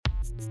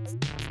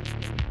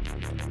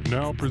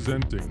Now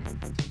presenting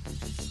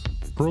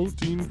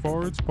Protein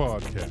Farts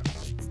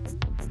Podcast,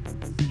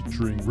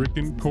 featuring Rick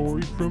and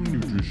Corey from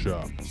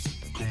NutriShop.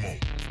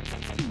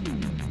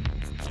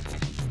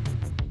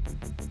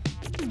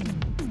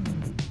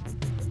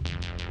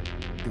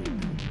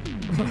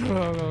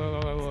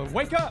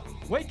 Wake up!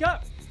 Wake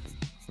up!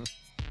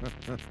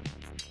 I'm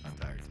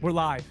tired. We're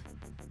live.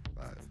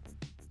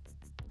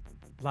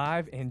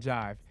 Live and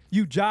jive.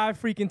 You jive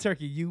freaking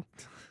turkey, you.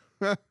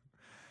 Hi,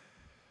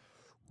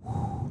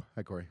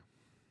 Corey.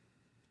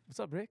 What's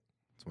up, Rick?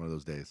 It's one of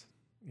those days.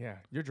 Yeah,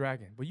 you're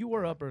dragging. But you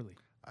were up early.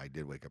 I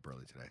did wake up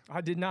early today.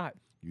 I did not.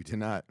 You did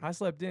not. I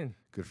slept in.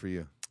 Good for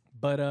you.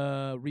 But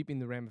reaping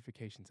the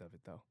ramifications of it,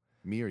 though.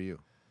 Me or you?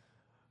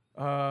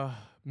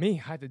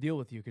 Me, I had to deal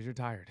with you because you're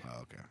tired.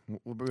 Oh, okay.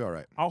 We'll be all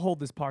right. I'll hold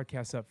this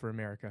podcast up for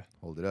America.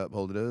 Hold it up.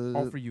 Hold it up.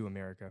 All for you,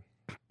 America.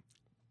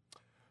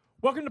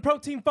 Welcome to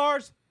Protein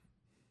Fars.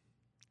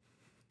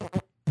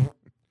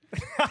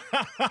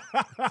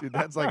 Dude,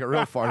 that's like a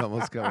real fart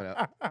almost coming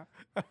out.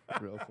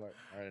 Real fart.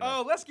 All right,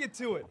 Oh, let's get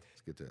to it.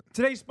 let's get to it.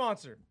 Today's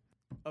sponsor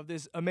of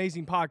this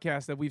amazing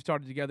podcast that we've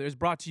started together is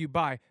brought to you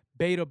by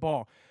Beta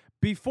Ball.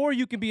 Before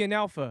you can be an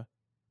alpha,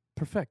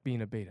 perfect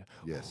being a beta.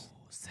 Yes. Oh,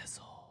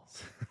 sizzle.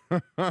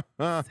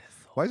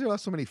 Why is there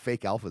so many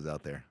fake alphas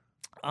out there?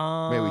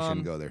 Maybe we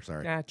shouldn't go there.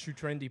 Sorry. Nah, too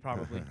trendy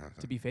probably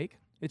to be fake.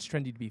 It's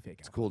trendy to be fake.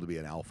 It's cool to be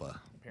an alpha.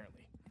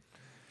 Apparently.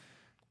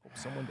 Hope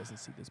someone doesn't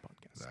see this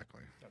podcast.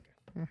 Exactly.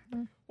 Okay.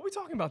 What are we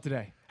talking about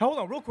today? Hold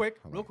on, real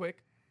quick.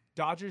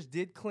 Dodgers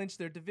did clinch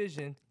their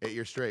division. 8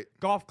 years straight.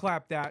 Golf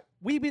clap that.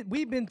 We've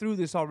been through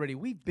this already.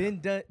 We've been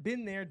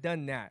there,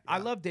 done that. I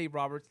love Dave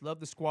Roberts. Love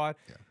the squad.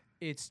 Yeah.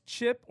 It's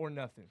chip or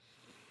nothing.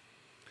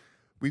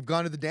 We've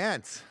gone to the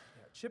dance,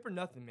 Yeah, chip or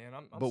nothing, man.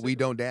 I'm but sick we of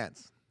don't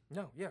dance. it.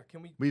 No, yeah.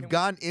 Can we? We've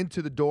gone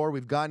into the door.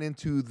 We've gone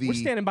into the We're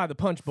standing by the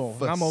punch bowl.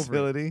 And I'm over it.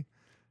 facility.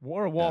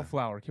 We're a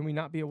wallflower. Can we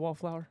not be a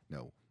wallflower?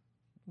 No.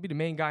 Be the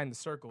main guy in the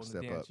circle in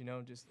Step the dance. up. You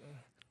know, just.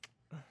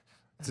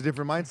 It's a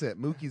different mindset.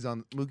 Mookie's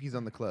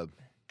on the club.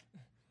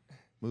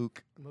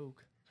 Mook.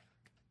 Mook.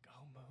 Go,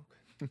 Mook.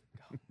 Go.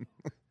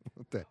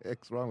 What the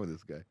heck's wrong with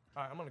this guy?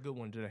 All right, I'm on a good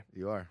one today.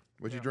 You are.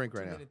 What'd you Yeah, drink 2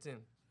 right now? minutes in.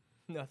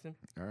 Nothing.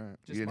 All right.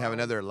 Just You didn't my have own-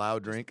 another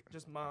loud drink?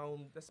 Just my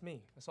own. That's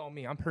me. That's all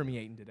me. I'm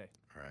permeating today.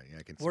 All right. Yeah,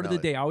 I can Word of smell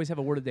the day. I always have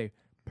a word of the day.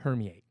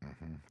 Permeate.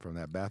 from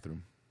that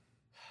bathroom.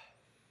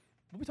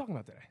 What are we talking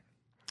about today?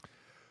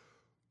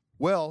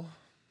 Well,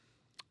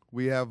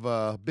 we have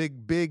a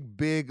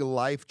big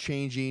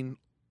life-changing,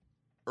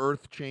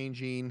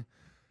 earth-changing,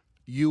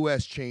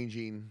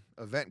 U.S.-changing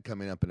event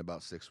coming up in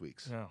about 6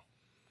 weeks. No.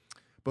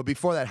 But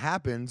before that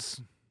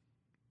happens,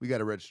 we got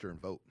to register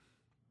and vote.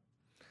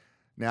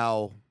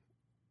 Now,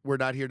 we're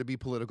not here to be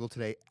political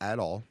today at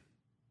all.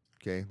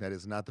 Okay, that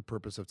is not the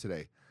purpose of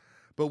today.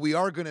 But we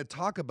are going to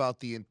talk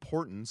about the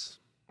importance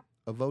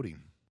of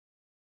voting.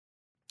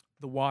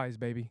 The whys,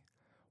 baby.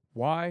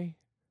 Why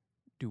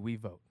do we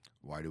vote?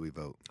 Why do we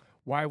vote?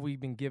 Why have we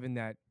been given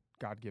that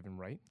God-given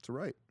right? It's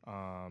right.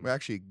 We're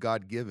actually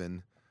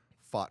God-given,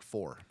 fought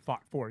for.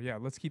 Fought for. Yeah,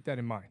 let's keep that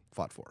in mind.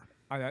 Fought for.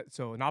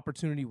 So an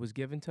opportunity was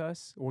given to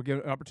us, or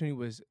an opportunity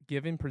was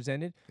given,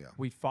 presented. Yeah.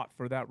 We fought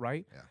for that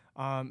right.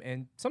 Yeah.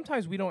 And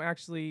sometimes we don't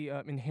actually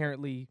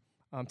inherently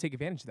take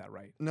advantage of that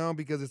right. No,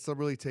 because it's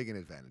really taken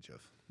advantage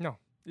of. No,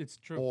 it's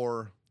true.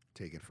 Or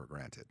taken for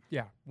granted.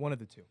 Yeah, one of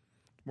the two.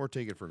 More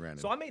taken for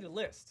granted. So I made a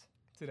list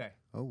today.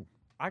 oh.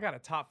 I got a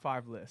top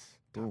 5 list.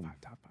 Boom.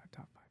 Top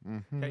five.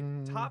 Okay,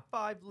 top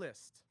 5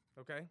 list.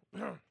 Okay,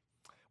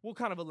 we'll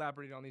kind of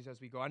elaborate on these as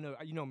we go. I know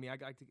you know me.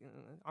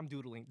 I'm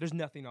doodling. There's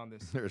nothing on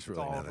this. There's It's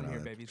really all nothing from on here,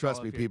 it. baby. It's Trust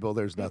all me, up here. people,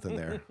 there's nothing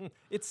there.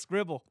 It's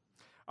scribble.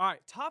 All right,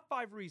 top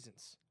 5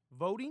 reasons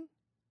voting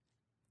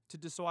to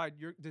decide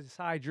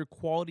your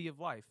quality of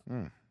life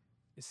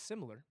is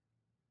similar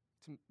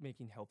to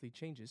making healthy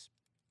changes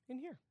in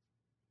here.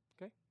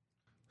 Okay,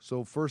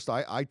 So first,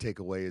 I take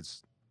away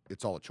it's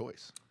all a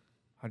choice.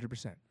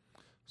 100%.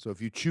 So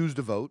if you choose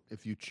to vote,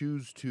 if you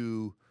choose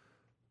to,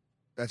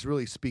 that's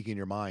really speaking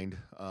your mind.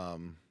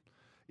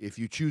 If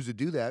you choose to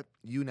do that,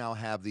 you now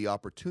have the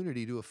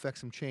opportunity to affect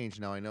some change.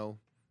 Now, I know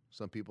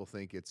some people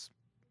think it's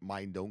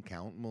mine don't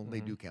count. Well,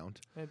 they do count.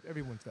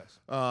 Everyone's does.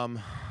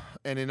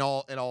 And in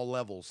all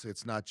levels,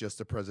 it's not just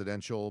the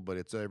presidential, but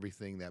it's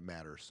everything that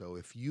matters. So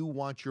if you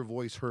want your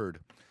voice heard,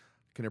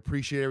 can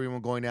appreciate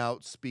everyone going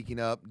out, speaking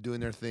up, doing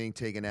their thing,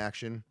 taking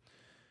action.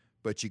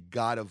 But you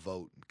got to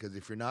vote, because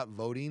if you're not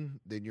voting,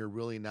 then you're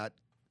really not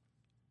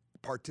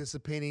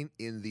participating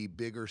in the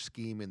bigger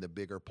scheme, in the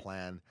bigger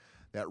plan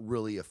that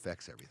really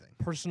affects everything.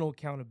 Personal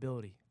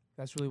accountability.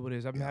 That's really what it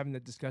is. I've been having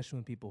that discussion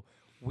with people.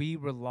 We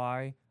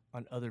rely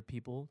on other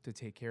people to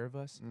take care of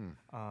us,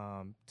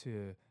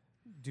 to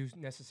do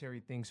necessary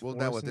things Well, for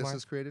now us what in this life.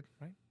 has created?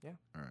 Right? Yeah.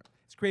 All right.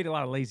 It's created a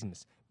lot of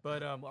laziness,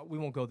 but we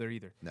won't go there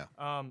either.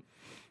 No.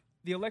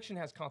 The election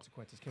has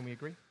consequences. Can we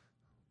agree?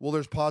 Well,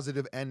 there's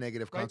positive and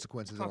negative Right?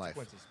 consequences in life.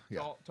 Yeah.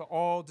 To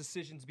all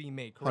decisions being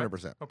made, correct?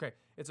 100%. Okay.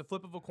 It's a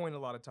flip of a coin a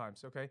lot of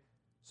times, okay?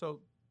 So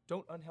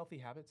don't unhealthy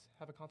habits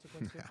have a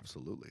consequence too?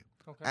 Absolutely.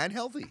 Okay. And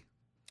healthy.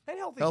 And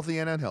healthy. Healthy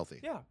and unhealthy.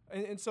 Yeah.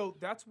 And so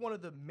that's one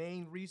of the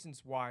main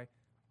reasons why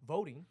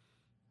voting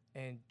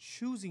and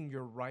choosing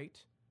your right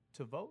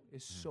to vote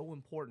is so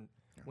important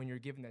when you're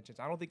given that chance.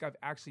 I don't think I've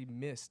actually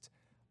missed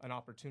an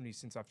opportunity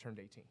since I've turned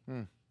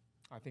 18.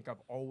 I think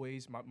I've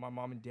always, my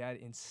mom and dad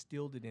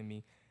instilled it in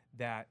me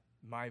that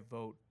my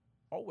vote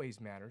always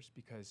matters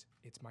because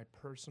it's my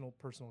personal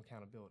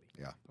accountability.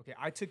 Yeah. Okay,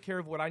 I took care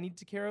of what I needed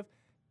to care of.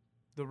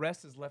 The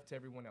rest is left to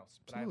everyone else.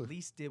 But I Absolutely. at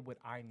least did what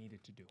I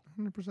needed to do.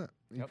 100%.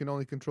 You Yep. can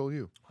only control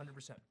you.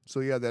 100%.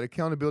 So yeah, that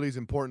accountability is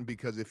important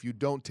because if you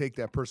don't take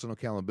that personal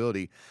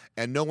accountability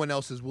and no one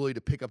else is willing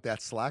to pick up that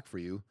slack for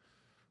you,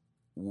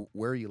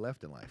 where are you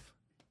left in life?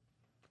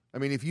 I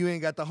mean, if you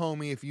ain't got the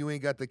homie, if you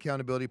ain't got the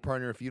accountability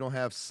partner, if you don't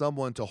have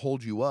someone to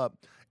hold you up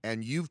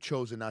and you've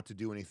chosen not to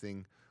do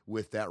anything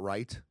with that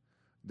right,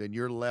 then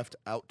you're left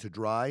out to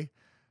dry.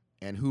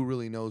 And who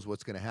really knows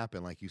what's going to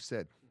happen? Like you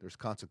said, there's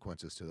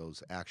consequences to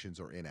those actions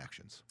or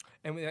inactions.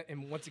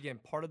 And once again,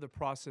 part of the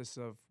process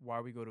of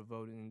why we go to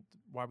vote and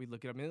why we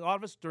look it up. I mean, a lot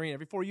of us during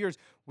every 4 years,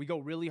 we go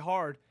really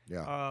hard.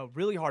 Yeah.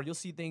 Really hard. You'll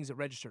see things that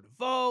register to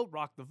vote,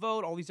 rock the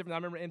vote, all these different. I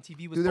remember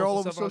MTV was. Dude, they're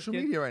all posting over stuff when I was a social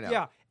kid. media right now.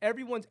 Yeah,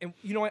 everyone's. And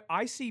you know what?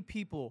 I see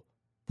people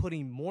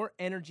putting more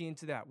energy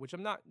into that, which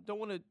I'm not. Don't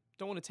want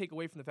to take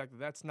away from the fact that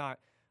that's not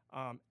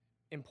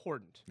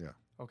important. Yeah.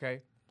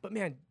 Okay. But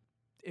man,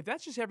 if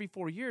that's just every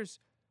 4 years,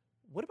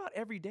 what about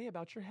every day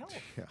about your health?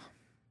 Yeah.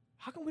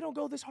 How come we don't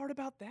go this hard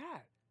about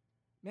that?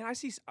 Man, I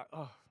see.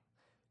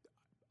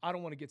 I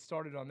don't want to get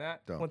started on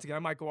that. Don't. Once again, I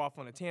might go off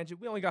on a tangent.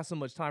 We only got so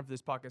much time for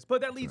this podcast, but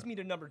that leads me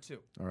to number 2.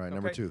 All right,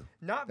 number Okay? 2.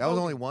 Not That was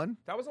voting. only one?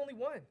 That was only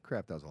one.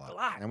 Crap, that was a lot. A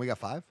lot. And we got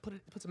 5?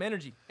 Put some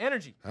energy.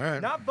 Energy. All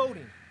right. Not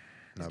voting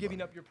is Not giving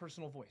voting. up your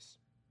personal voice.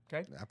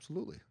 Okay.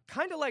 Absolutely.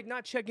 Kind of like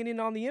not checking in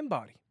on the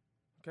in-body.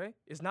 Okay.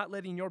 It's not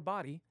letting your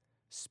body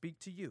speak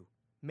to you.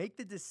 Make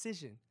the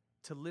decision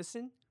to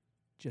listen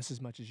just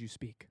as much as you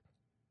speak.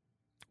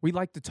 We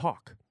like to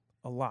talk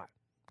a lot.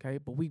 Okay.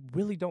 But we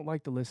really don't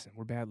like to listen.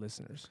 We're bad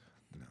listeners.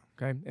 No.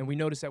 Okay. And we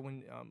notice that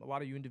when a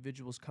lot of you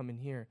individuals come in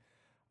here,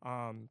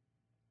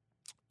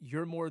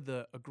 you're more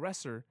the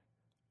aggressor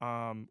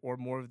or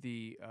more of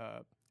the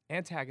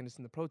antagonist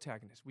and the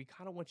protagonist. We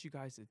kind of want you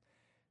guys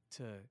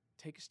to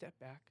take a step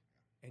back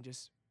and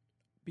just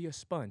be a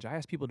sponge. I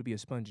ask people to be a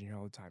sponge in here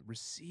all the time.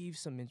 Receive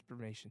some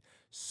information.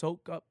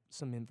 Soak up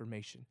some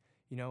information.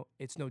 You know,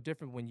 it's no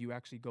different when you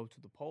actually go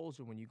to the polls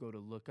or when you go to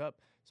look up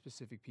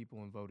specific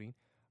people in voting.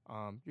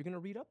 You're going to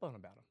read up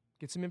about them.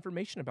 Get some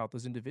information about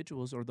those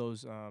individuals or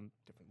those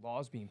different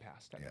laws being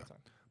passed at that time.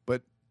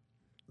 But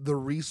the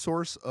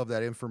resource of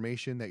that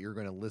information that you're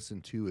going to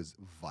listen to is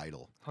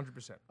vital. 100%.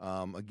 Again,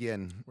 Where are you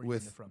getting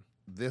with it from?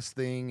 this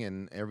thing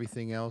and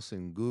everything else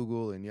and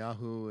Google and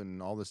Yahoo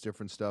and all this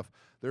different stuff,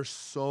 there's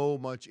so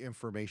much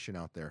information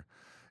out there.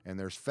 And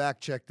there's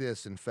fact check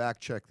this and fact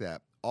check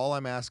that. All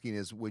I'm asking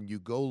is when you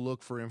go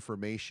look for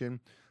information,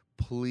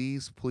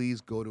 please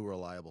go to a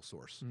reliable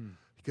source.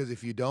 Because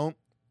if you don't,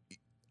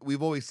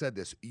 we've always said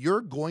this,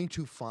 you're going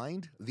to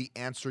find the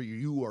answer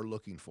you are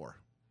looking for.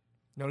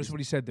 Notice what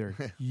he said there.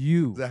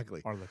 You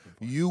Exactly. are looking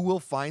for. You will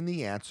find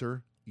the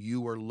answer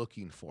you are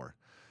looking for.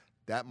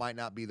 That might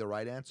not be the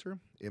right answer.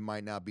 It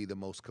might not be the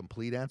most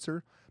complete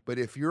answer. But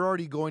if you're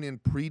already going in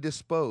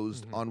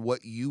predisposed on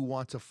what you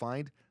want to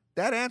find,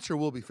 that answer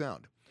will be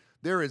found.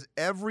 There is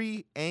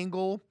every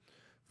angle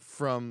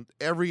from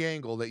every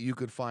angle that you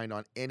could find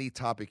on any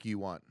topic you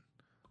want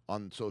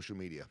on social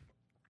media,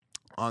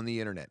 on the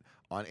internet,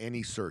 on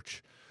any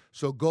search.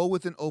 So go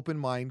with an open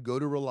mind, go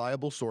to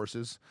reliable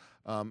sources.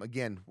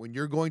 Again, when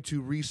you're going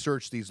to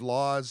research these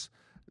laws,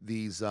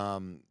 these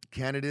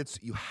candidates,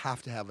 you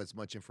have to have as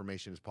much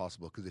information as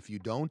possible because if you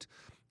don't,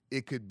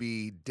 it could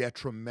be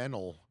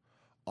detrimental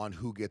on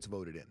who gets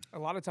voted in. A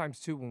lot of times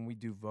too, when we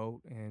do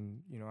vote,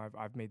 and you know,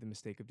 I've made the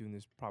mistake of doing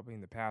this probably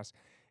in the past,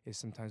 is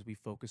sometimes we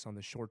focus on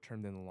the short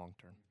term than the long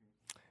term,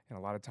 and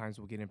a lot of times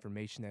we'll get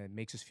information that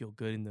makes us feel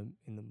good in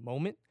the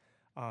moment,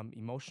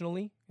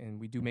 emotionally, and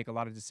we do make a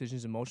lot of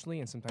decisions emotionally,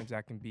 and sometimes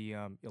that can be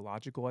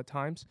illogical at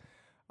times.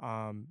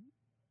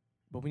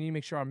 But we need to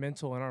make sure our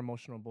mental and our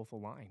emotional are both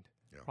aligned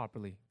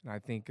properly. And I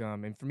think,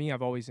 and for me,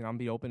 I've always, and I'm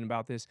being open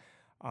about this,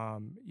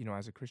 you know,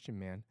 as a Christian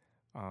man,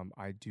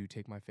 I do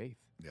take my faith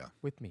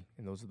with me.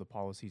 And those are the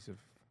policies of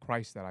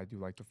Christ that I do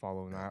like to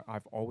follow. And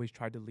I've always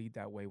tried to lead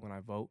that way when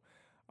I vote.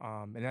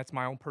 And that's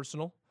my own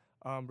personal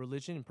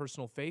religion and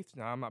personal faith.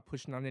 Now, I'm not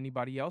pushing on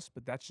anybody else,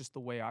 but that's just the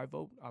way I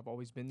vote. I've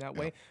always been that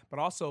way. But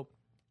also,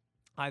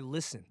 I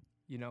listen.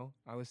 You know,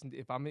 I listen.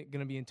 If I'm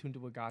going to be in tune to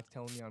what God's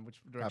telling me on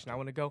which direction I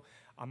want to go,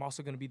 I'm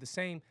also going to be the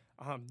same.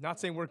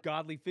 Not saying we're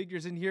godly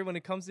figures in here when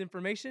it comes to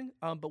information,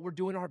 but we're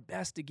doing our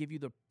best to give you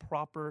the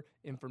proper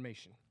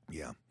information.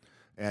 Yeah.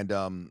 And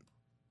I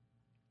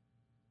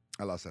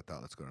lost that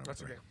thought. Let's go to number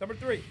That's 3. okay. Number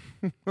 3.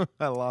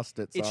 I lost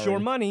it. It's Sorry. your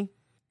money.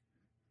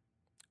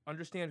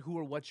 Understand who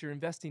or what you're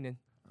investing in.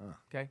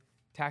 Okay?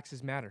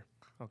 Taxes matter.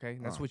 Okay?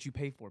 And that's what you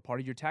pay for. Part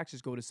of your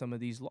taxes go to some of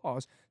these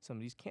laws, some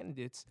of these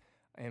candidates,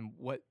 and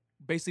what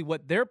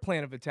their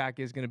plan of attack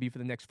is going to be for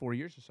the next 4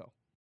 years or so.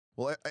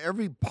 Well,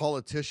 every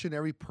politician,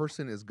 every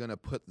person is going to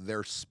put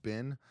their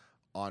spin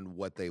on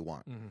what they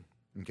want.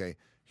 Okay,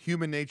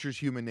 human nature is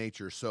human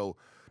nature. So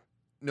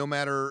no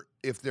matter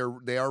if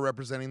they are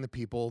representing the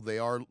people, they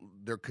are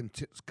their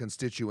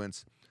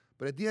constituents,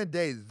 but at the end of the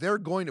day, they're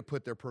going to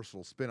put their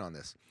personal spin on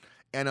this.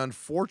 And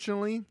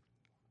unfortunately,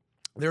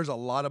 there's a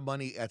lot of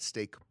money at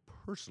stake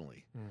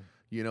personally.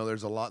 You know,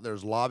 there's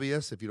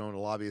lobbyists. If you don't know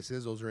what a lobbyist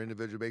is, those are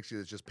individuals basically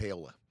that's just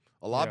payola.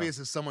 A lobbyist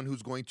is someone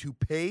who's going to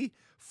pay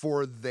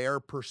for their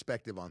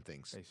perspective on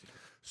things. Basically.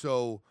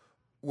 So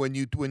when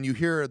you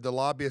hear the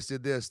lobbyist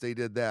did this, they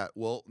did that,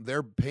 well,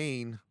 they're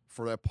paying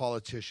for that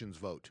politician's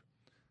vote.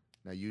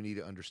 Now you need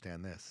to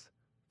understand this.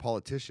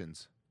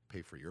 Politicians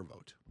pay for your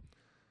vote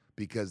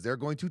because they're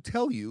going to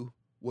tell you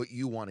what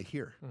you want to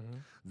hear.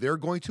 They're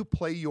going to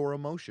play your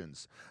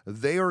emotions.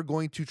 They are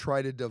going to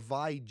try to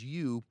divide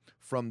you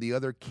from the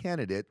other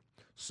candidate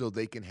so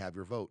they can have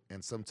your vote.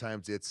 And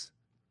sometimes it's,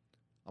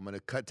 I'm going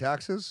to cut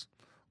taxes,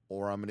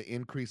 or I'm going to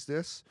increase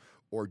this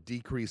or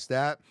decrease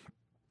that.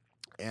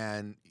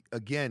 And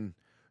again,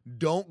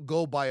 don't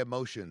go by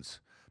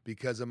emotions,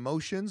 because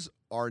emotions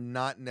are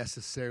not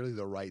necessarily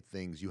the right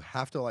things. You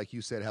have to, like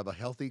you said, have a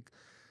healthy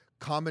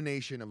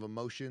combination of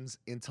emotions,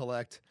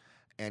 intellect,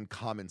 and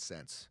common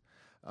sense.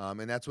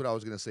 And that's what I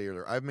was going to say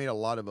earlier. I've made a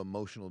lot of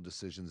emotional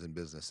decisions in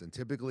business, and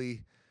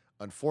typically,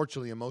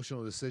 unfortunately,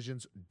 emotional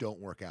decisions don't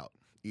work out.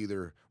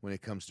 Either when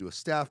it comes to a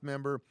staff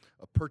member,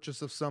 a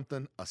purchase of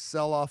something, a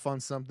sell-off on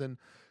something,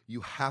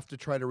 you have to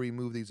try to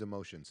remove these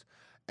emotions.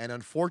 And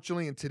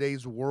unfortunately, in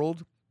today's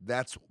world,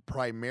 that's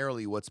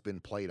primarily what's been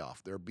played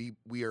off.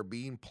 We are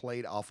being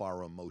played off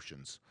our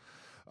emotions.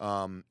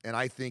 And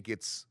I think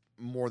it's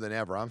more than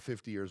ever. I'm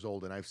 50 years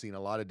old, and I've seen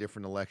a lot of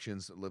different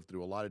elections, lived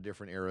through a lot of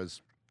different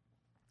eras.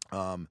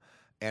 And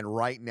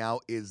right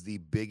now is the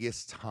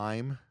biggest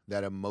time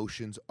that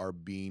emotions are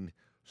being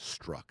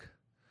struck.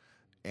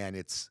 And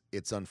it's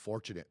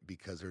unfortunate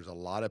because there's a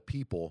lot of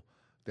people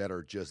that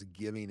are just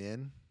giving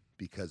in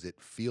because it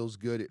feels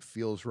good, it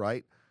feels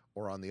right,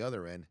 or on the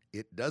other end,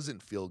 it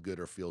doesn't feel good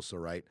or feel so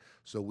right.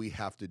 So we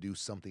have to do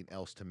something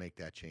else to make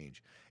that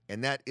change.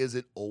 And that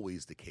isn't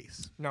always the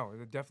case. No,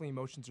 definitely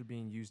emotions are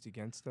being used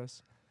against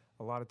us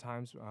a lot of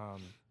times.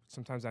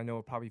 Sometimes I know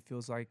it probably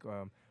feels like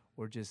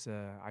we're just,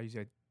 I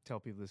usually tell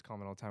people this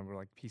comment all the time, we're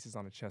like pieces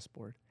on a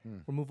chessboard.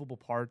 We're movable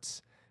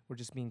parts. We're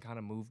just being kind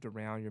of moved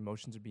around. Your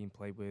emotions are being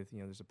played with. You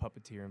know, there's a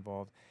puppeteer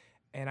involved.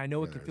 And I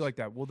know it can feel like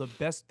that. Well, the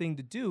best thing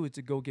to do is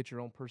to go get your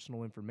own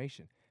personal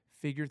information.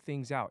 Figure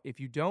things out. If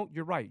you don't,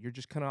 you're right. You're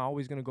just kind of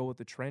always going to go with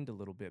the trend a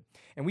little bit.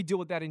 And we deal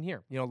with that in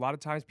here. You know, a lot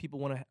of times people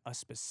want a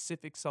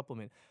specific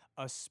supplement,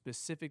 a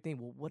specific thing.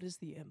 Well, what does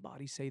the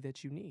Embody say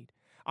that you need?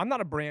 I'm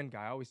not a brand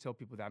guy. I always tell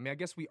people that. I mean, I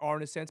guess we are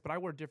in a sense, but I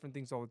wear different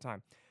things all the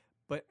time.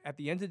 But at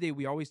the end of the day,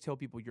 we always tell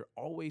people you're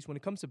always, when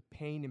it comes to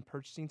paying and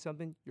purchasing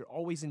something, you're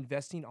always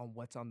investing on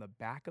what's on the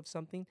back of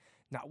something,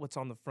 not what's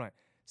on the front.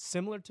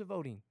 Similar to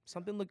voting.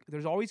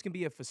 There's always going to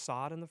be a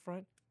facade in the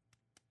front,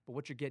 but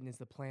what you're getting is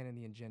the plan and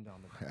the agenda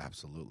on the back.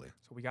 Absolutely.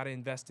 So we got to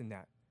invest in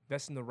that.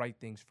 Invest in the right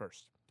things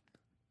first.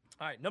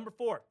 All right, number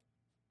 4.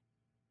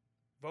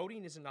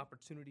 Voting is an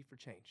opportunity for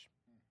change.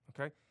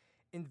 Okay?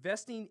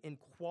 Investing in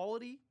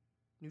quality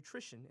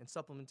nutrition and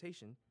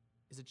supplementation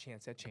is a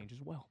chance at change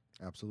as well.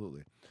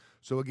 Absolutely.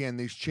 So again,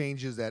 these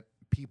changes that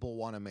people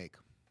want to make.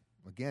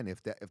 Again,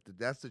 if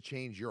that's the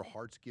change your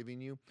heart's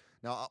giving you.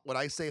 Now, when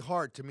I say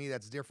heart, to me,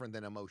 that's different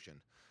than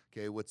emotion.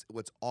 Okay, what's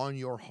on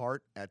your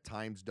heart at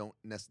times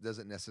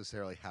doesn't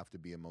necessarily have to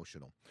be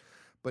emotional.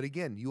 But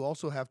again, you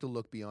also have to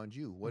look beyond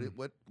you.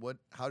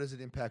 How does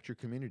it impact your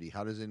community?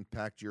 How does it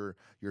impact your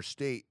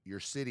state, your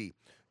city,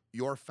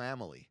 your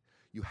family?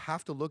 You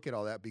have to look at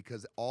all that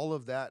because all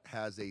of that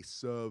has a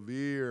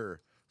severe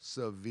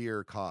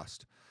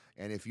cost.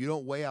 And if you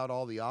don't weigh out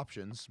all the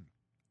options,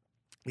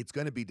 it's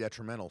going to be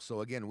detrimental.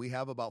 So again, we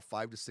have about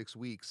 5 to 6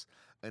 weeks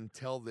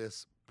until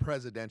this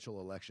presidential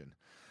election.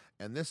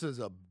 And this is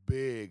a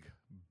big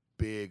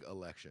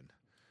election.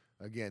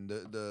 Again,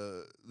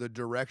 the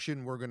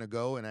direction we're going to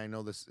go, and I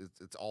know this,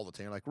 it's all the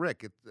time. Like,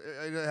 Rick, it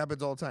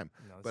happens all the time.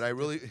 No, but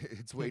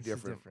it's way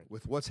different.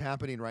 With what's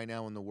happening right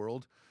now in the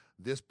world,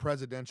 this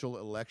presidential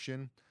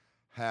election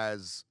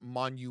has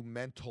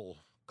monumental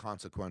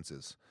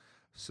consequences.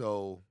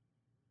 So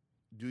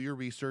do your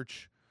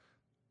research,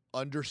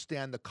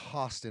 understand the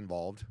cost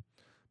involved,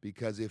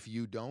 because if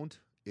you don't,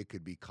 it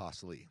could be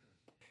costly.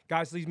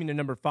 Guys, leads me to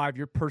number 5.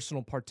 Your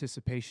personal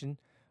participation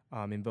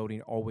in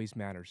voting always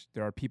matters.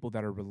 There are people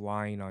that are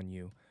relying on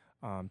you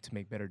to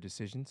make better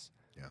decisions.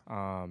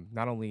 Yeah.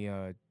 Not only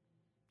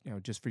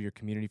just for your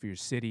community, for your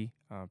city,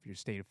 for your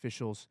state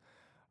officials,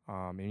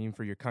 and even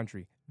for your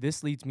country.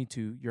 This leads me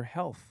to your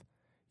health.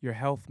 Your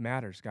health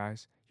matters,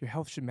 guys. Your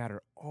health should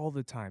matter all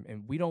the time.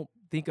 And we don't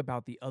think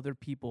about the other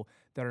people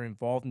that are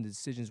involved in the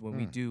decisions when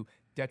we do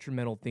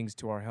detrimental things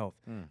to our health.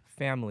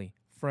 Family,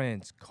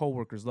 friends,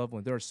 coworkers, loved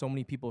ones. There are so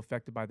many people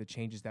affected by the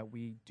changes that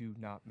we do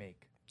not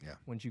make. Yeah.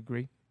 Wouldn't you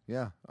agree?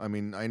 Yeah. I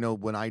mean, I know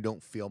when I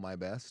don't feel my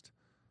best,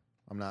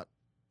 I'm not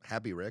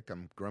happy Rick.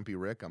 I'm grumpy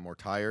Rick. I'm more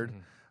tired.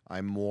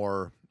 I'm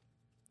more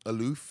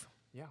aloof.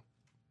 Yeah.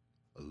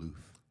 Aloof.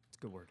 It's a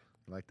good word.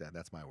 I like that.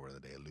 That's my word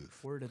of the day,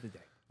 aloof. Word of the day.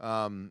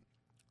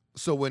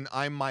 So when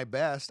I'm my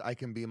best, I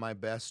can be my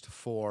best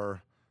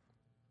for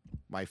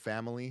my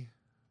family,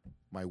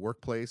 my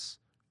workplace,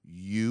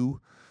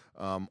 you.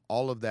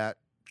 All of that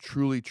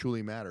truly,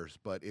 truly matters.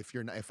 But if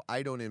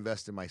I don't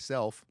invest in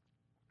myself,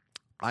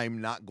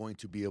 I'm not going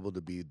to be able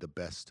to be the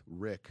best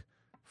Rick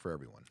for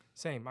everyone.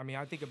 Same. I mean,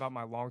 I think about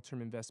my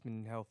long-term investment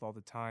in health all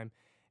the time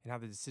and how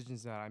the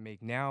decisions that I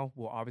make now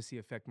will obviously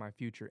affect my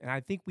future. And I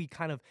think we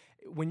kind of,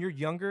 when you're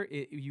younger,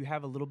 you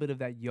have a little bit of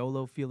that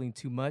YOLO feeling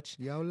too much.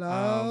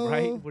 YOLO.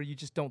 Right? Where you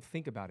just don't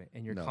think about it.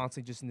 And you're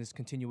constantly just in this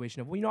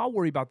continuation of, well, I'll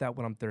worry about that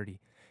when I'm 30.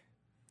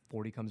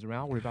 40 comes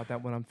around, worry about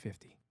that when I'm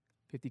 50.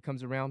 50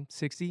 comes around,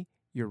 60,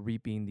 you're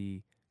reaping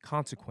the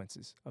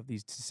consequences of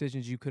these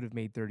decisions you could have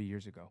made 30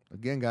 years ago.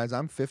 Again, guys,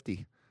 I'm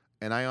 50,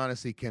 and I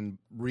honestly can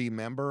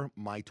remember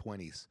my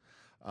 20s.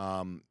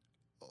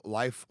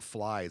 Life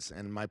flies,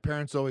 and my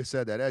parents always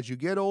said that as you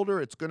get older,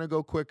 it's going to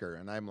go quicker.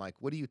 And I'm like,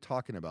 what are you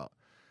talking about?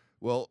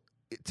 Well,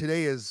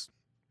 today is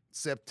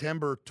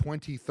September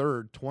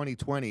 23rd,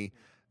 2020,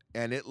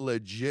 and it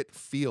legit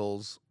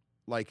feels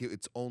like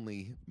it's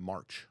only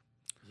March.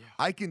 Yeah.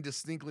 I can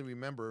distinctly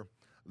remember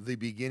the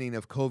beginning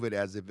of COVID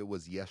as if it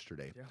was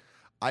yesterday. Yeah.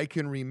 I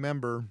can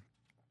remember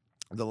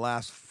the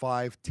last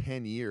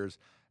 5-10 years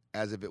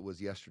as if it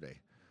was yesterday,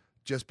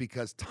 just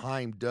because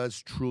time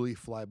does truly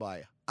fly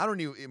by.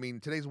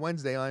 Today's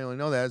Wednesday. I only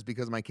know that is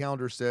because my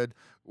calendar said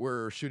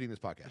we're shooting this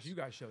podcast. You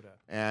guys showed up.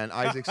 And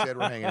Isaac said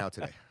we're hanging out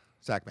today.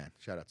 Sackman.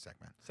 Shout out to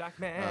Sackman.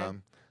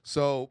 Sackman.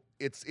 So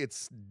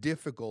it's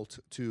difficult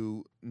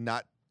to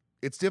not,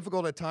 it's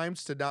difficult at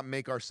times to not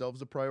make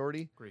ourselves a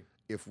priority. Agree.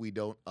 If we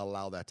don't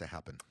allow that to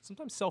happen.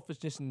 Sometimes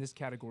selfishness in this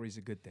category is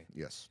a good thing.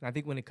 Yes. And I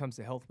think when it comes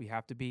to health, we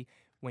have to be.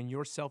 When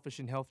you're selfish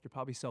in health, you're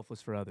probably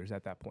selfless for others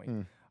at that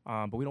point.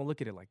 But we don't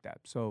look at it like that.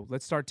 So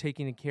let's start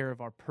taking care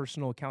of our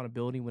personal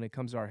accountability when it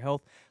comes to our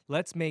health.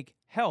 Let's make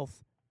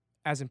health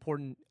as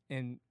important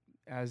and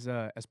as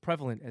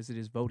prevalent as it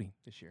is voting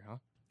this year, huh?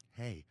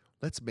 Hey,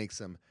 let's make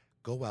some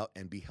go out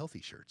and be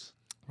healthy shirts.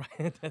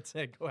 Right. That's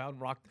it. Go out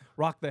and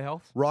rock the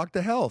health. Rock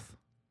the health.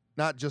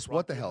 Not just Rock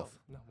what the health.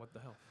 No, what the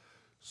health.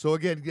 So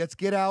again, let's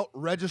get out,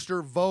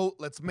 register, vote.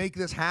 Let's make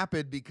this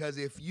happen, because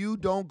if you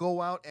don't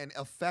go out and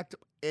affect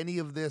any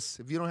of this,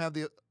 if you don't have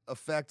the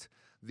affect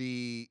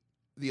the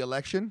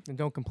election, And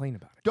don't complain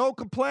about it. don't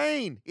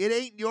complain. It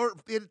ain't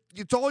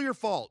it's all your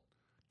fault.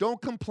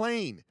 Don't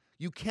complain.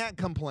 You can't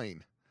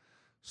complain.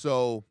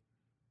 So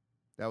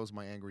that was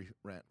my angry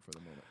rant for the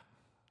moment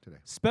today.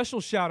 Special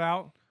shout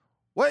out.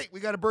 Wait, we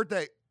got a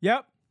birthday.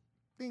 Yep.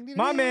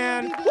 My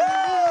man.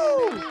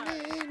 Woo!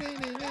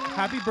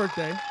 Happy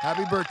birthday,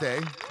 Happy birthday.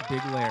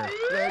 Big Larry.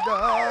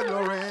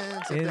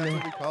 Lawrence, In that's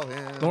what we call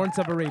him. Lawrence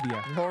of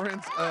Arabia.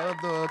 Lawrence of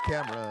the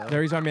camera.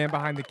 Larry's our man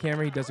behind the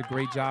camera. He does a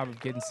great job of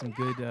getting some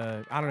good,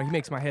 I don't know, he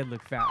makes my head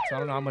look fat. So I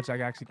don't know how much I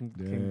actually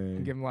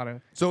can give him a lot of,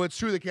 So it's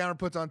true the camera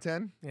puts on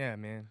 10? yeah,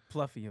 man,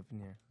 fluffy up in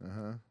here.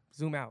 Uh-huh.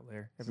 Zoom out,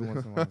 Larry, every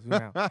once in a while. Zoom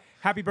out.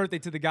 Happy birthday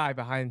to the guy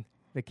behind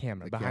the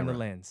camera, behind the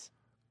lens.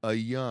 A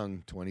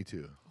young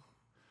 22.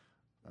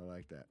 I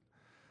like that.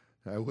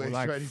 I wish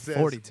Like Freddie says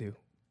 42.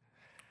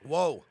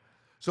 Whoa.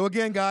 So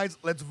again, guys,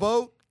 let's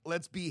vote.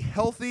 Let's be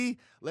healthy.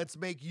 Let's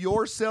make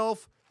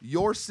yourself,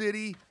 your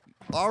city,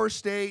 our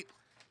state,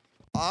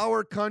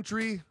 our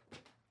country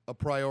a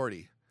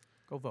priority.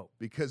 Go vote.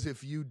 Because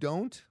if you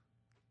don't,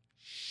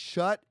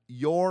 shut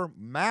your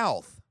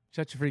mouth.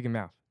 Shut your freaking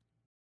mouth.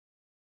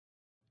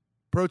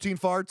 Protein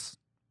farts,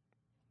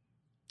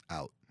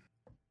 out.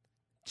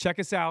 Check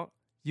us out,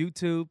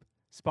 YouTube,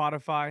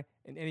 Spotify,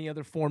 and any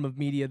other form of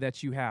media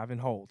that you have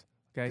and hold.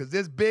 Okay? Because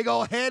this big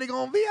old head is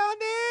going to be on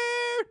there.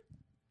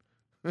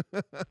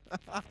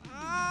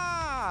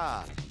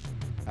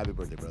 Happy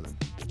birthday, brother.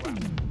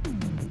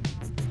 Wow.